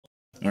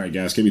All right,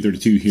 guys,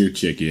 KB32 here.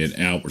 Check it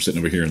out. We're sitting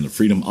over here in the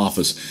Freedom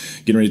Office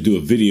getting ready to do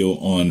a video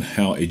on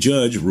how a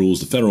judge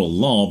rules the federal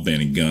law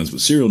banning guns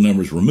with serial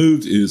numbers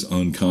removed is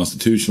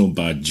unconstitutional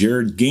by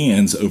Jared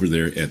Gans over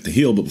there at the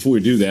Hill. But before we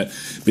do that,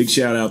 big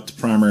shout out to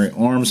Primary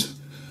Arms.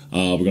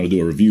 We're going to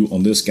do a review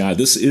on this guy.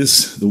 This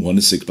is the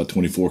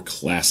 1-6x24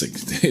 Classic.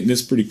 And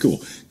it's pretty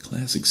cool.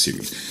 Classic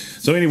series.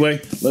 So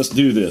anyway, let's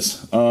do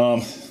this.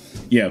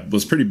 Yeah, it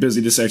was pretty busy.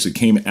 This actually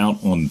came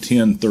out on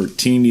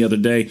 10/13 the other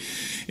day,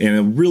 and I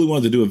really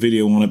wanted to do a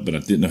video on it, but I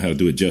didn't know how to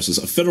do it justice.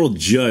 A federal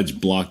judge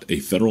blocked a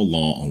federal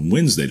law on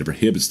Wednesday that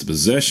prohibits the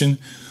possession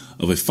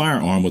of a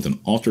firearm with an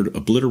altered,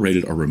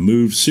 obliterated, or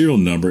removed serial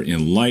number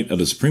in light of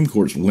the Supreme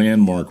Court's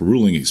landmark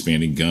ruling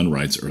expanding gun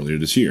rights earlier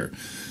this year.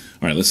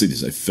 All right, let's see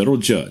this. A federal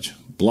judge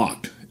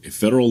blocked a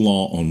federal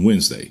law on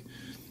Wednesday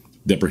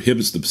that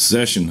prohibits the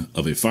possession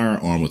of a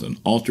firearm with an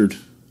altered,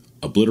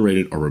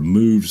 obliterated, or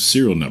removed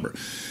serial number.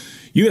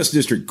 U.S.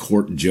 District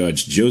Court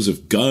Judge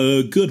Joseph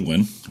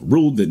Goodwin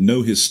ruled that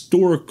no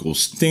historical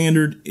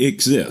standard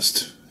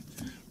exists.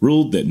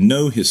 Ruled that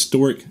no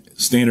historic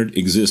standard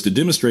exists to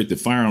demonstrate that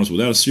firearms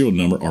without a serial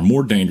number are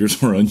more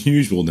dangerous or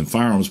unusual than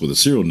firearms with a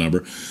serial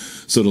number,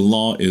 so the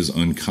law is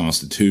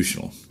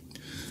unconstitutional.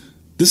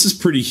 This is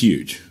pretty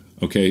huge.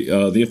 Okay,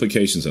 the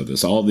implications of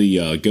this, all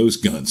the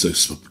ghost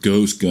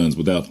guns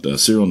without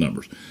serial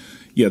numbers.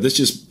 Yeah, that's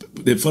just,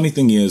 the funny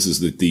thing is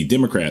that the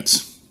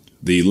Democrats,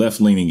 the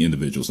left-leaning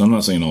individuals, I'm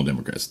not saying all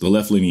Democrats, the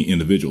left-leaning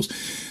individuals,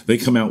 they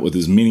come out with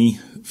as many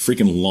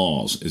freaking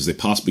laws as they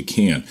possibly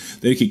can.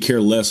 They could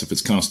care less if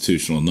it's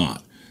constitutional or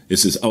not. It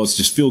says, oh, it's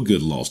just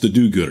feel-good laws, the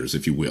do-gooders,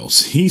 if you will.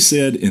 He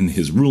said in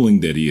his ruling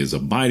that he is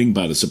abiding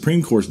by the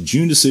Supreme Court's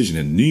June decision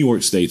in New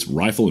York State's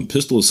Rifle and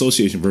Pistol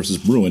Association versus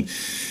Bruin,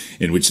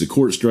 in which the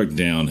court struck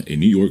down a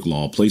New York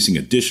law placing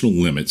additional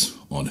limits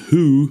on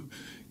who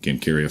can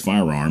carry a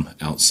firearm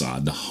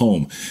outside the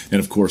home.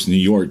 And of course, New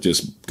York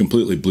just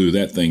completely blew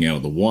that thing out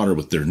of the water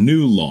with their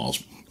new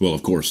laws. Well,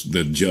 of course,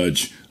 the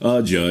judge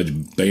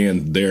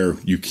banned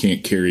you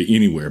can't carry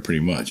anywhere pretty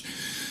much.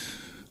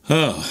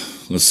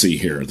 Let's see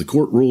here. The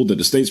court ruled that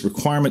the state's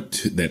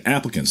requirement that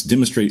applicants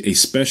demonstrate a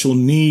special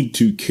need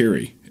to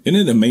carry. Isn't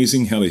it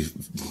amazing how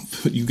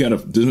you've got to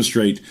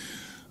demonstrate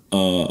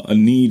a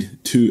need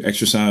to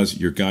exercise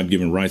your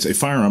God-given rights? A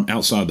firearm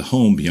outside the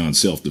home beyond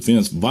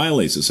self-defense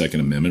violates the Second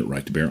Amendment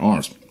right to bear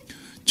arms.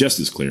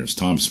 Justice Clarence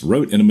Thomas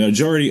wrote in a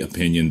majority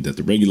opinion that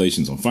the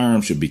regulations on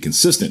firearms should be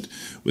consistent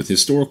with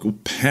historical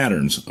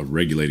patterns of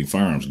regulating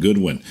firearms.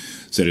 Goodwin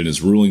said in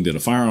his ruling that a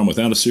firearm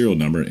without a serial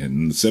number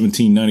in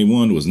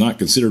 1791 was not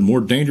considered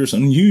more dangerous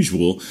and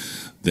unusual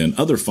than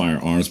other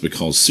firearms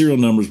because serial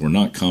numbers were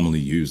not commonly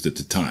used at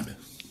the time.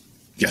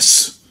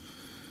 Yes.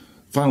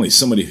 Finally,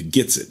 somebody who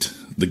gets it.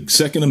 The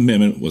Second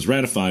Amendment was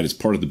ratified as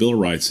part of the Bill of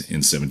Rights in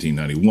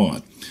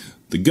 1791.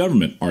 The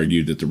government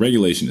argued that the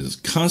regulation is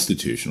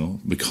constitutional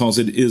because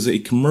it is a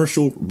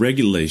commercial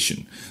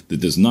regulation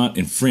that does not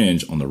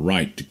infringe on the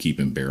right to keep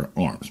and bear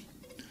arms.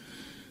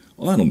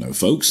 Well, I don't know,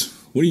 folks.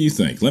 What do you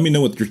think? Let me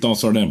know what your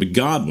thoughts are down. But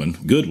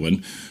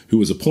Goodwin, who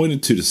was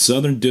appointed to the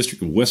Southern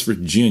District of West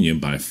Virginia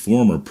by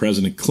former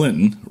President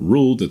Clinton,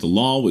 ruled that the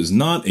law was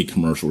not a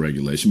commercial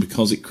regulation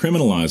because it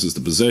criminalizes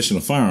the possession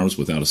of firearms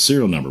without a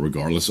serial number,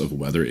 regardless of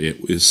whether it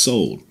is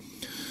sold.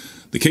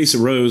 The case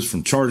arose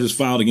from charges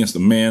filed against a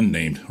man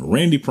named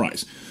Randy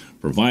Price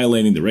for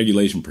violating the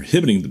regulation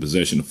prohibiting the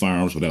possession of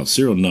firearms without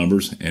serial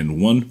numbers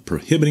and one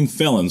prohibiting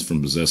felons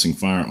from possessing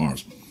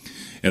firearms.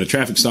 At a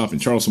traffic stop in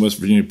Charleston, West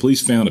Virginia, police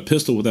found a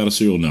pistol without a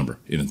serial number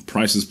in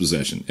Price's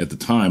possession. At the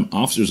time,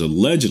 officers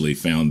allegedly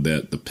found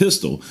that the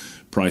pistol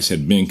Price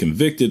had been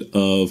convicted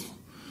in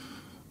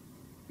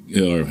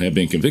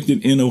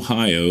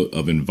Ohio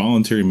of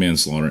involuntary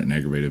manslaughter and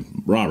aggravated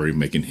robbery,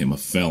 making him a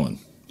felon.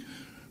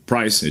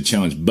 Price had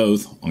challenged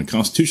both on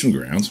constitutional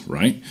grounds,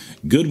 right?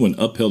 Goodwin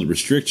upheld a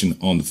restriction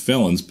on the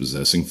felons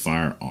possessing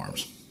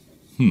firearms.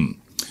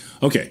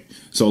 Okay,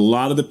 so a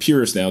lot of the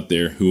purists out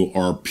there who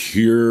are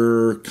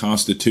pure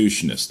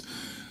constitutionists,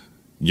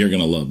 you're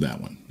going to love that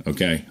one,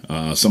 okay?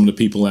 Some of the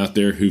people out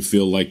there who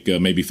feel like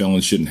maybe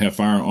felons shouldn't have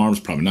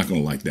firearms, probably not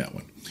going to like that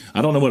one.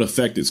 I don't know what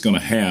effect it's going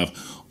to have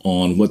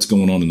on what's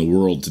going on in the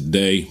world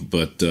today,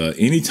 but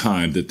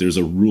anytime that there's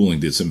a ruling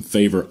that's in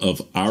favor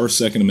of our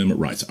Second Amendment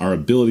rights, our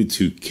ability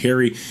to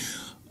carry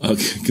a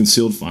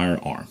concealed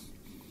firearm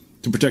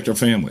to protect our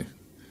family.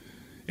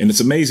 And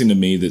it's amazing to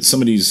me that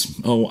some of these,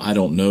 I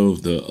don't know,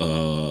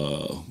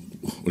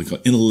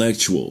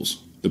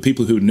 intellectuals, the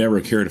people who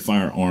never carried a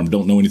firearm,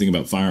 don't know anything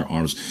about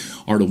firearms,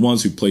 are the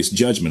ones who place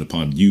judgment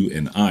upon you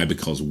and I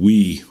because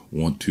we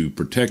want to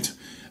protect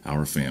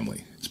our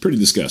family. It's pretty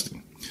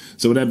disgusting.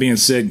 So with that being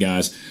said,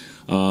 guys,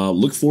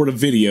 look forward to a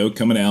video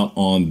coming out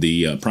on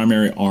the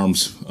Primary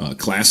Arms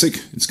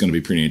Classic. It's going to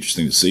be pretty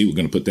interesting to see. We're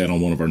going to put that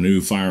on one of our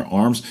new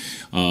firearms.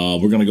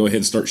 We're going to go ahead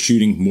and start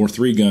shooting more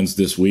 3 guns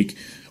this week,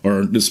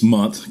 or this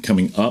month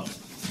coming up.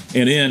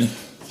 And then,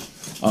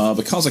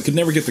 because I could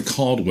never get the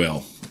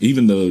Caldwell,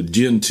 even the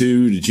Gen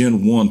 2 to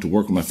Gen 1 to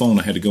work with my phone,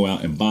 I had to go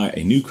out and buy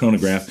a new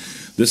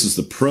chronograph. This is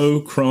the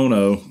Pro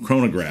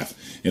Chronograph.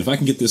 And if I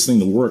can get this thing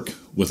to work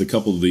with a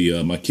couple of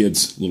the my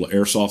kids' little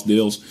airsoft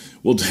deals,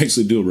 we'll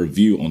actually do a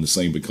review on this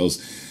thing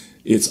because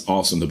it's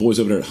awesome. The boys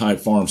over there at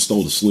Hyde Farm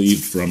stole the sleeve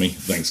from me.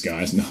 Thanks,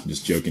 guys. No, I'm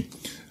just joking.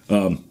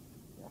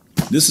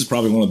 This is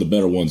probably one of the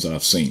better ones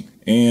I've seen,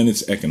 and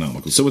it's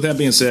economical. So with that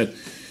being said,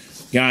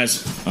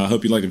 guys, I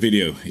hope you liked the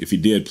video. If you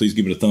did, please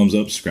give it a thumbs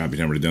up. Subscribe if you've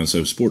not already done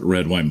so. Support the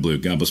red, white, and blue.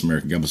 God bless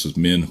America. God bless us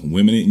men,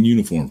 women in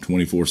uniform,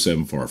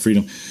 24/7 for our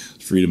freedom.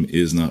 Freedom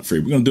is not free.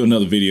 We're going to do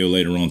another video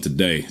later on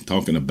today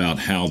talking about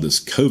how this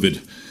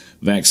COVID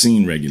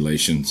vaccine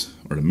regulations,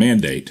 or the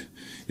mandate,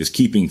 is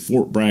keeping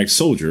Fort Bragg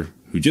soldier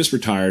who just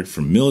retired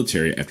from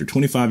military after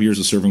 25 years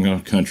of serving our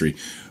country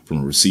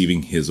from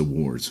receiving his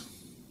awards.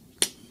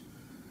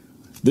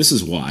 This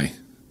is why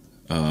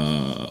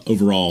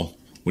overall,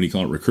 what do you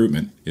call it,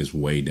 recruitment is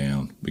way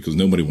down, because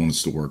nobody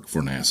wants to work for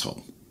an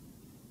asshole.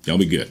 Y'all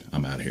be good.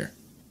 I'm out of here.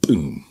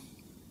 Boom.